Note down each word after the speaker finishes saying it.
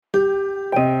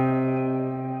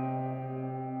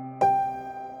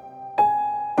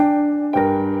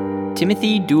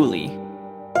Timothy Dooley.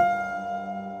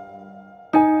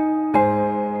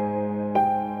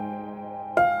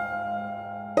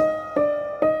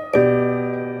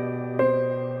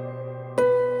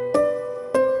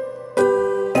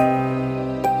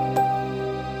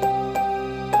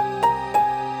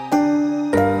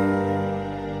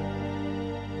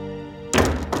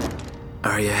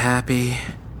 Are you happy?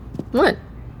 What?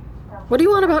 What do you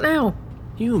want about now?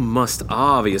 You must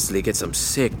obviously get some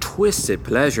sick, twisted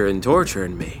pleasure in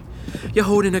torturing me. You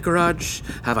holding a grudge?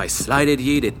 Have I slighted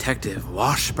ye, Detective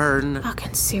Washburn?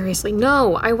 Fucking seriously,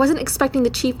 no. I wasn't expecting the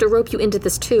chief to rope you into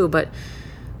this too, but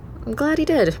I'm glad he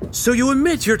did. So you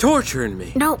admit you're torturing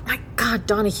me? No, my God,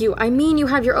 Donahue. I mean you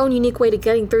have your own unique way to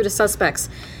getting through to suspects.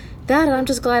 That, and I'm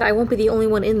just glad I won't be the only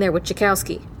one in there with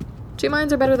Tchaikovsky. 2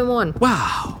 minds are better than 1.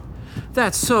 Wow,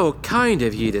 that's so kind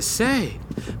of ye to say.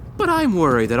 But I'm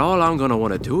worried that all I'm gonna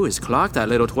want to do is clock that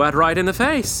little twat right in the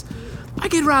face. I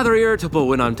get rather irritable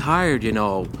when I'm tired, you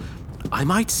know. I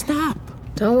might snap.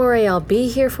 Don't worry, I'll be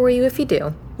here for you if you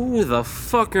do. Who the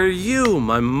fuck are you,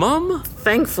 my mum?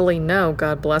 Thankfully, no,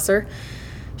 God bless her.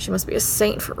 She must be a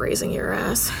saint for raising your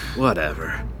ass.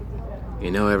 Whatever.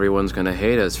 You know everyone's gonna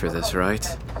hate us for this, right?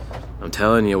 I'm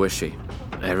telling you, Wishy.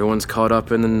 Everyone's caught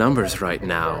up in the numbers right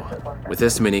now. With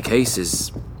this many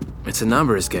cases, it's a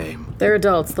numbers game. They're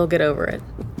adults, they'll get over it.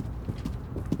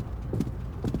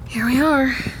 Here we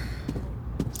are.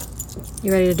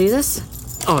 You ready to do this?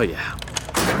 Oh yeah.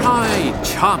 Try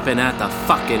chomping at the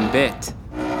fucking bit.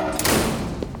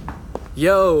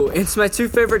 Yo, it's my 2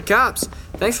 favorite cops.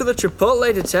 Thanks for the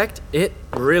Chipotle detect. It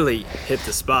really hit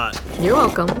the spot. You're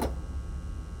welcome.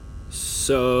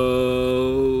 So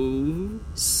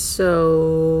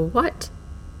what?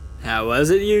 How was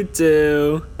it, you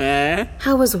two? Eh?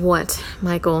 How was what,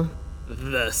 Michael?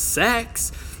 The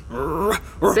sex?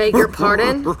 Beg your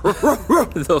pardon?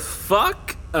 The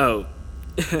fuck? Oh.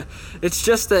 It's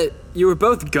just that you were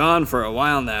both gone for a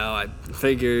while now. I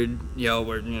figured y'all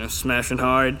were, smashing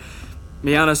hard.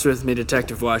 Be honest with me,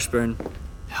 Detective Washburn.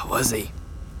 How was he?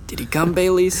 Did he come,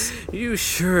 Baileys? You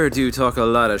sure do talk a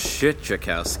lot of shit,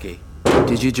 Tchaikovsky.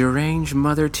 Did your deranged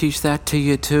mother teach that to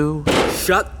you too?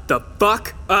 Shut the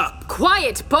fuck up!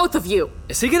 Quiet, both of you!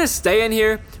 Is he gonna stay in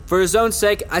here? For his own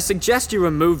sake, I suggest you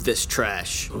remove this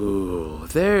trash. Ooh,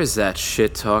 there's that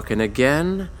shit talking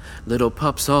again. Little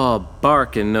pups all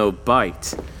bark and no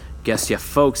bite. Guess your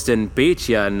folks didn't beat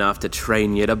you enough to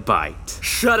train you to bite.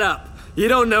 Shut up! You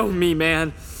don't know me,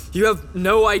 man. You have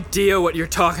no idea what you're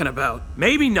talking about.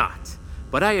 Maybe not,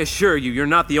 but I assure you, you're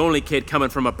not the only kid coming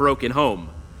from a broken home.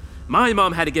 My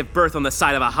mom had to give birth on the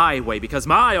side of a highway because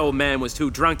my old man was too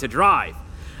drunk to drive.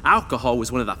 Alcohol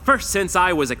was one of the first sins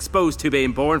I was exposed to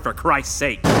being born, for Christ's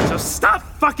sake. So stop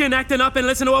fucking acting up and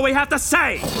listen to what we have to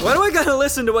say! Why do I gotta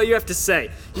listen to what you have to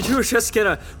say? You two are just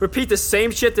gonna repeat the same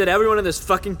shit that everyone in this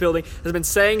fucking building has been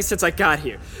saying since I got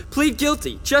here. Plead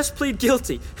guilty. Just plead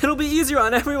guilty. It'll be easier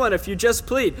on everyone if you just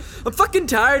plead. I'm fucking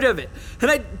tired of it.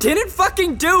 And I didn't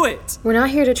fucking do it! We're not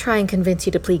here to try and convince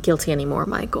you to plead guilty anymore,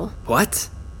 Michael. What?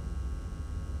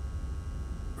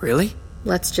 Really?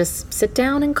 Let's just sit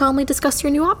down and calmly discuss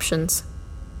your new options.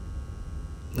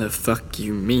 The fuck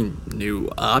you mean,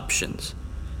 new options?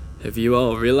 Have you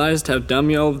all realized how dumb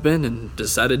y'all have been and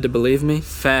decided to believe me?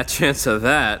 Fat chance of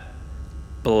that,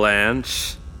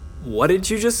 Blanche. What did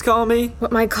you just call me?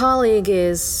 What my colleague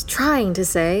is trying to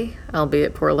say,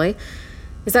 albeit poorly,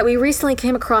 is that we recently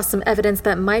came across some evidence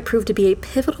that might prove to be a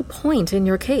pivotal point in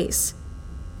your case.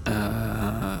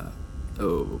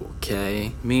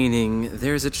 Okay. Meaning,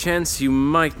 there's a chance you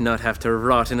might not have to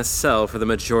rot in a cell for the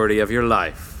majority of your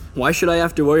life. Why should I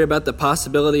have to worry about the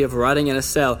possibility of rotting in a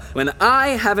cell when I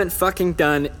haven't fucking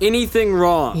done anything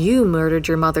wrong? You murdered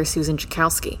your mother, Susan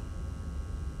Tchaikovsky.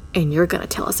 And you're gonna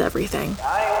tell us everything.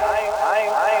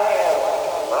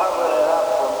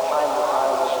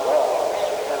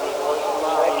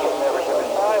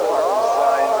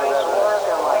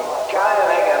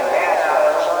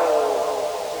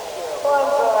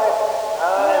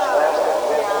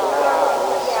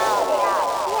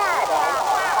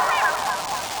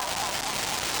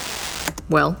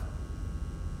 Well,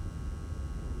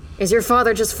 is your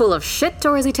father just full of shit,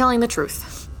 or is he telling the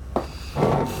truth?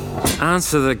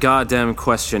 Answer the goddamn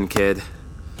question, kid.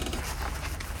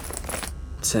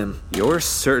 Tim. You're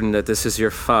certain that this is your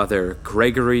father,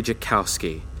 Gregory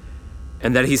Tchaikovsky,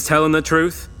 and that he's telling the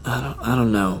truth? I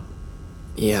don't know.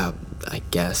 Yeah, I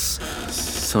guess.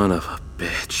 Son of a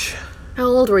bitch. How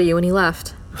old were you when he left?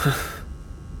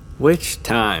 Which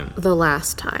time? The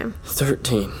last time.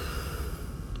 13.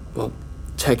 Well,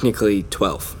 technically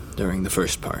 12 during the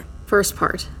first part. First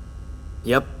part.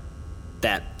 Yep.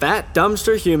 That fat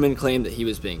dumpster human claimed that he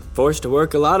was being forced to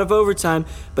work a lot of overtime,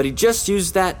 but he just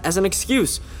used that as an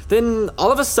excuse. Then,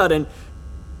 all of a sudden,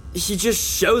 he just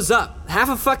shows up, half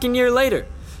a fucking year later.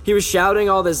 He was shouting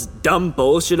all this dumb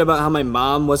bullshit about how my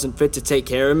mom wasn't fit to take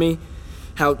care of me,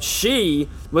 how she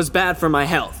was bad for my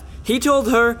health. He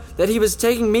told her that he was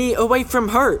taking me away from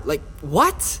her. Like,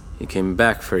 what? He came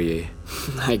back for ye.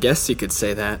 I guess you could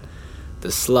say that.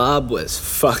 The slob was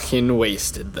fucking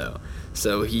wasted, though,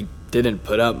 so he didn't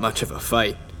put up much of a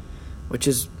fight. Which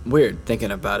is weird thinking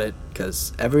about it,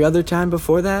 because every other time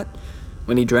before that,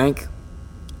 when he drank,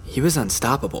 he was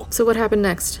unstoppable. So what happened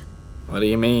next? What do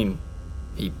you mean?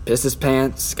 He pissed his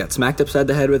pants, got smacked upside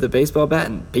the head with a baseball bat,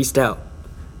 and peaced out.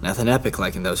 Nothing epic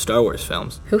like in those Star Wars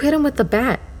films. Who hit him with the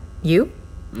bat? You?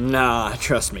 Nah,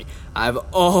 trust me. I've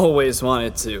always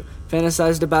wanted to.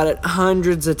 Fantasized about it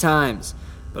hundreds of times.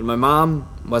 But my mom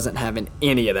wasn't having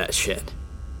any of that shit.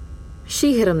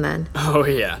 She hit him then? Oh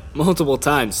yeah, multiple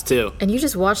times too. And you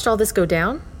just watched all this go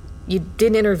down? You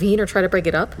didn't intervene or try to break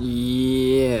it up?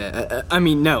 Yeah,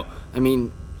 no.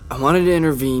 I wanted to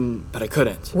intervene, but I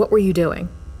couldn't. What were you doing?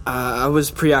 I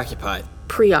was preoccupied.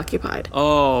 Preoccupied.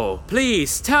 Oh,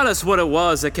 please tell us what it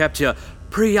was that kept you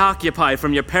preoccupied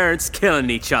from your parents killing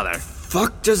each other.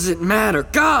 Fuck does it matter?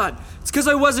 God! It's because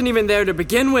I wasn't even there to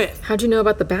begin with. How'd you know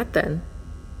about the bat then?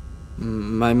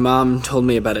 My mom told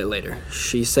me about it later.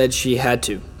 She said she had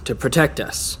to protect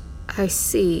us. I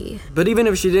see. But even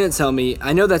if she didn't tell me,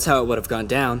 I know that's how it would have gone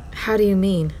down. How do you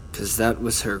mean? Because that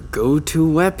was her go-to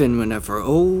weapon whenever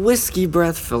old whiskey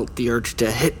breath felt the urge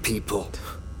to hit people.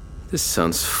 This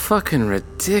sounds fucking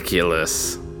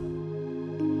ridiculous.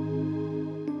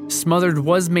 Smothered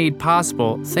was made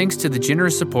possible thanks to the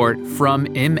generous support from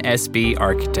MSB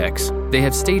Architects. They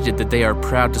have stated that they are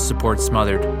proud to support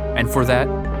Smothered, and for that,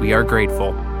 we are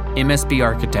grateful. MSB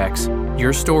Architects,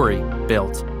 your story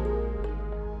built.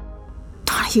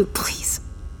 Donahue, please.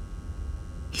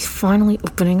 He's finally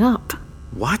opening up.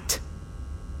 What?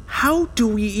 How do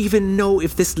we even know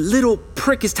if this little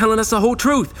prick is telling us the whole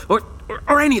truth? Or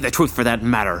any of the truth for that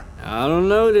matter? I don't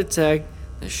know, Detect.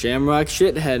 The Shamrock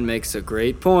shithead makes a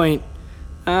great point.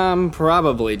 I'm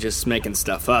probably just making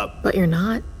stuff up. But you're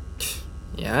not?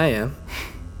 Yeah, I am.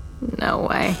 No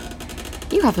way.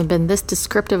 You haven't been this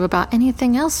descriptive about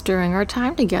anything else during our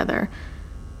time together.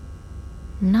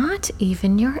 Not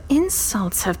even your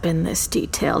insults have been this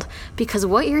detailed, because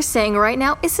what you're saying right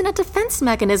now isn't a defense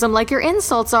mechanism like your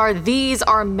insults are. These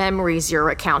are memories you're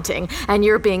recounting, and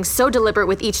you're being so deliberate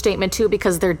with each statement too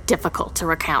because they're difficult to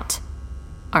recount,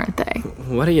 aren't they?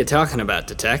 What are you talking about,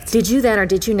 Detect? Did you then or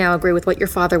did you now agree with what your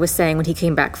father was saying when he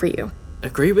came back for you?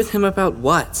 Agree with him about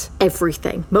what?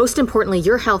 Everything. Most importantly,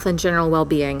 your health and general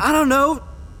well-being. I don't know.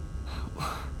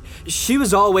 She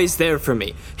was always there for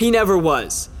me. He never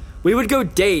was. We would go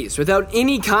days without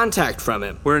any contact from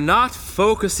him. We're not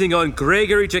focusing on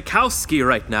Gregory Jakowski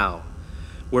right now.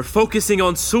 We're focusing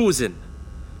on Susan.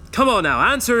 Come on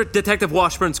now, answer Detective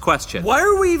Washburn's question. Why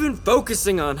are we even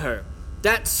focusing on her?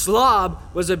 That slob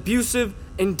was abusive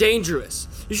and dangerous.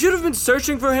 You should have been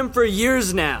searching for him for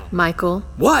years now. Michael.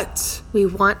 What? We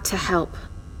want to help,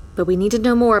 but we need to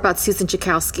know more about Susan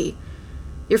Jakowski.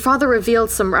 Your father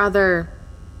revealed some rather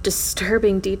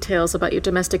disturbing details about your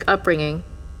domestic upbringing.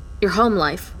 Your home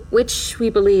life, which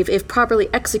we believe, if properly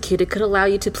executed, could allow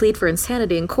you to plead for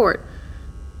insanity in court.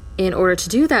 In order to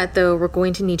do that, though, we're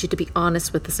going to need you to be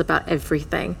honest with us about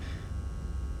everything.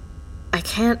 I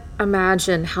can't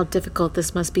imagine how difficult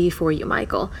this must be for you,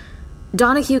 Michael.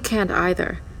 Donahue can't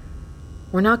either.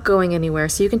 We're not going anywhere,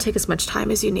 so you can take as much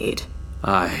time as you need.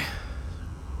 Aye.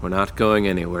 We're not going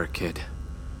anywhere, kid.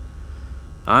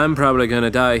 I'm probably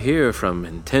gonna die here from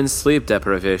intense sleep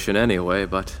deprivation anyway,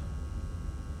 but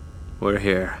we're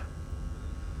here.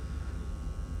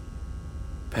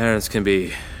 Parents can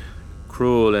be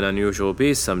cruel and unusual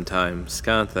beasts sometimes,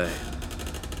 can't they?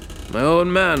 My old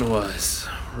man was.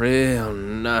 Real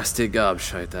nasty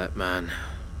gobshite, that man.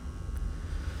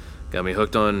 Got me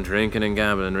hooked on drinking and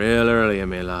gambling real early in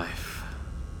my life.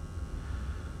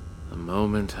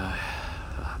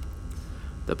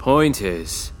 The point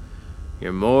is,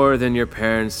 you're more than your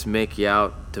parents make you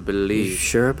out to believe. You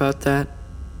sure about that?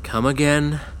 Come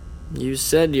again? You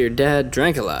said your dad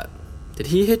drank a lot. Did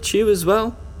he hit you as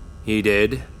well? He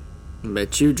did.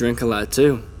 Bet you drink a lot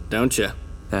too, don't you?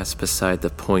 That's beside the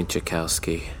point,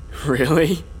 Jakowski.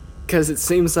 Really? 'Cause it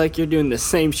seems like you're doing the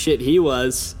same shit he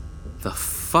was. The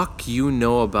fuck you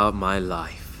know about my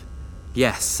life?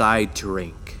 Yes, I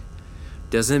drink.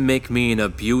 Doesn't make me an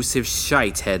abusive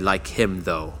shithead like him,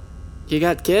 though. You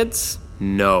got kids?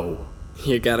 No.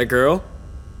 You got a girl?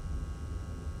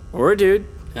 Or a dude?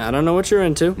 I don't know what you're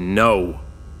into. No.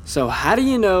 So how do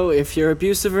you know if you're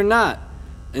abusive or not?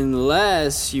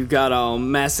 Unless you got all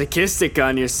masochistic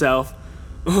on yourself.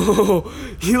 Oh,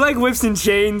 you like whips and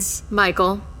chains?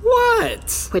 Michael.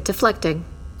 What? Quit deflecting.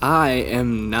 I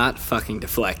am not fucking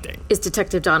deflecting. Is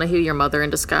Detective Donahue your mother in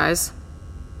disguise?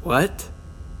 What?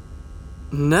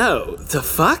 No, the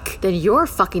fuck? Then you're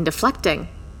fucking deflecting.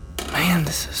 Man,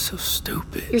 this is so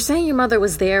stupid. You're saying your mother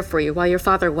was there for you while your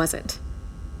father wasn't.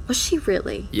 Was she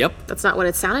really? Yep. That's not what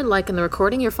it sounded like in the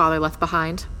recording your father left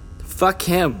behind. Fuck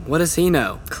him. What does he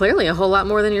know? Clearly a whole lot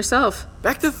more than yourself.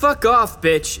 Back the fuck off,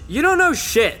 bitch. You don't know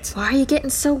shit. Why are you getting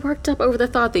so worked up over the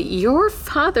thought that your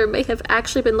father may have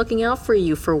actually been looking out for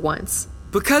you for once?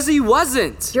 Because he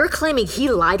wasn't. You're claiming he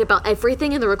lied about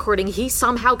everything in the recording he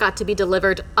somehow got to be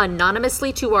delivered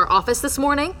anonymously to our office this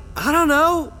morning? I don't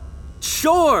know.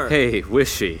 Sure. Hey,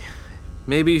 Wishy.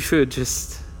 Maybe you should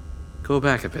just go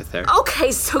back a bit there.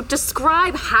 Okay, so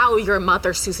describe how your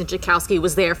mother, Susan Jakowski,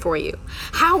 was there for you.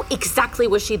 How exactly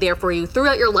was she there for you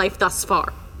throughout your life thus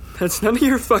far? That's none of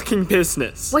your fucking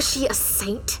business. Was she a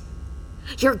saint?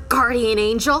 Your guardian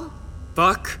angel?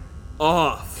 Fuck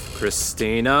off.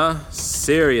 Christina,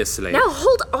 seriously. Now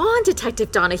hold on,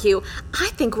 Detective Donahue. I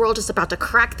think we're all just about to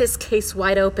crack this case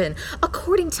wide open.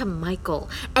 According to Michael,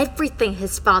 everything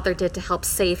his father did to help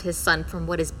save his son from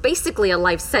what is basically a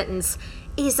life sentence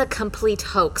is a complete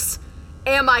hoax.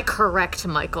 Am I correct,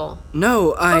 Michael?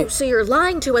 No, Oh, so you're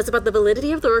lying to us about the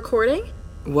validity of the recording?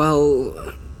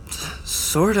 Well,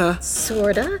 sorta.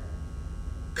 Sorta?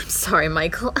 I'm sorry,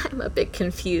 Michael. I'm a bit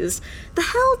confused. The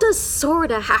hell does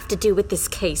sorta have to do with this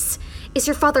case? Is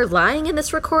your father lying in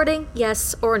this recording?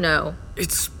 Yes or no?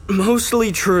 It's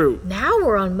mostly true. Now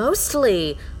we're on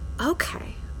mostly.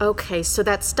 Okay, so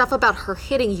that stuff about her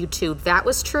hitting you two, that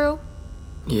was true?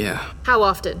 Yeah. How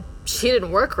often? She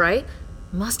didn't work, right?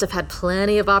 Must have had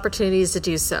plenty of opportunities to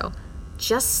do so.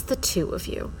 Just the two of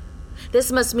you.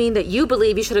 This must mean that you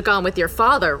believe you should have gone with your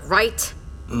father, right?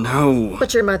 No.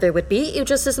 But your mother would beat you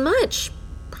just as much.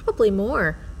 Probably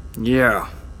more. Yeah,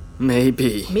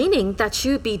 maybe. Meaning that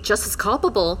you'd be just as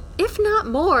culpable, if not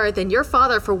more, than your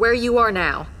father for where you are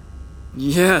now.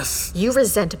 Yes. You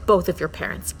resent both of your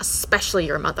parents, especially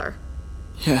your mother.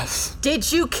 Yes.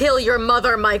 Did you kill your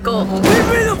mother, Michael? Leave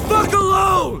me the fuck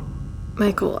alone!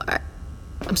 Michael,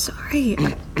 I'm sorry.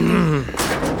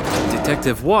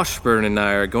 Detective Washburn and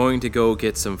I are going to go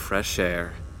get some fresh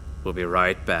air. We'll be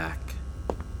right back.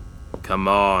 Come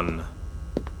on.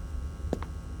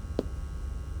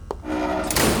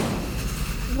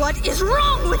 What is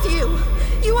wrong with you?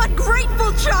 You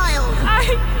ungrateful child!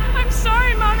 I'm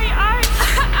sorry, Mommy. Ow!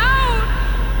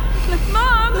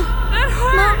 Mom, that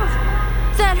hurt!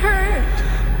 Mom, that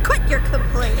hurt. Quit your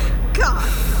complaining. God,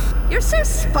 you're so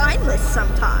spineless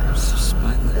sometimes.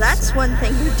 Spineless. That's one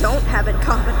thing you don't have in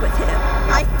common with him.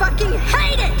 I fucking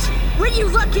hate it when you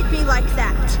look at me like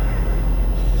that.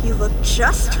 You look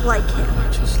just like him,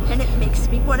 and it makes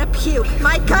me want to puke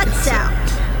my guts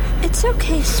out. It's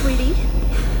okay, sweetie.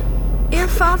 Your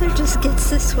father just gets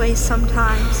this way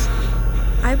sometimes.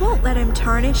 I won't let him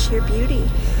tarnish your beauty.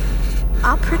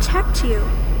 I'll protect you.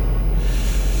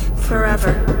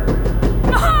 Forever.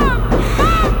 Mom,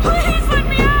 please let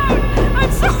me out!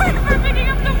 I'm sorry for picking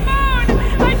up the phone.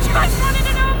 I just wanted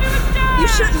to know if it was Dad. You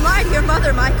shouldn't lie to your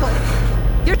mother, Michael.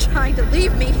 You're trying to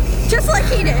leave me, just like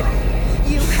he did.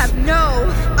 You have no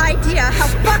idea how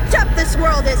fucked up this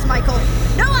world is, Michael.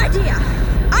 No idea.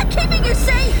 I'm keeping you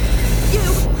safe.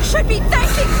 You should be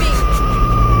thanking me.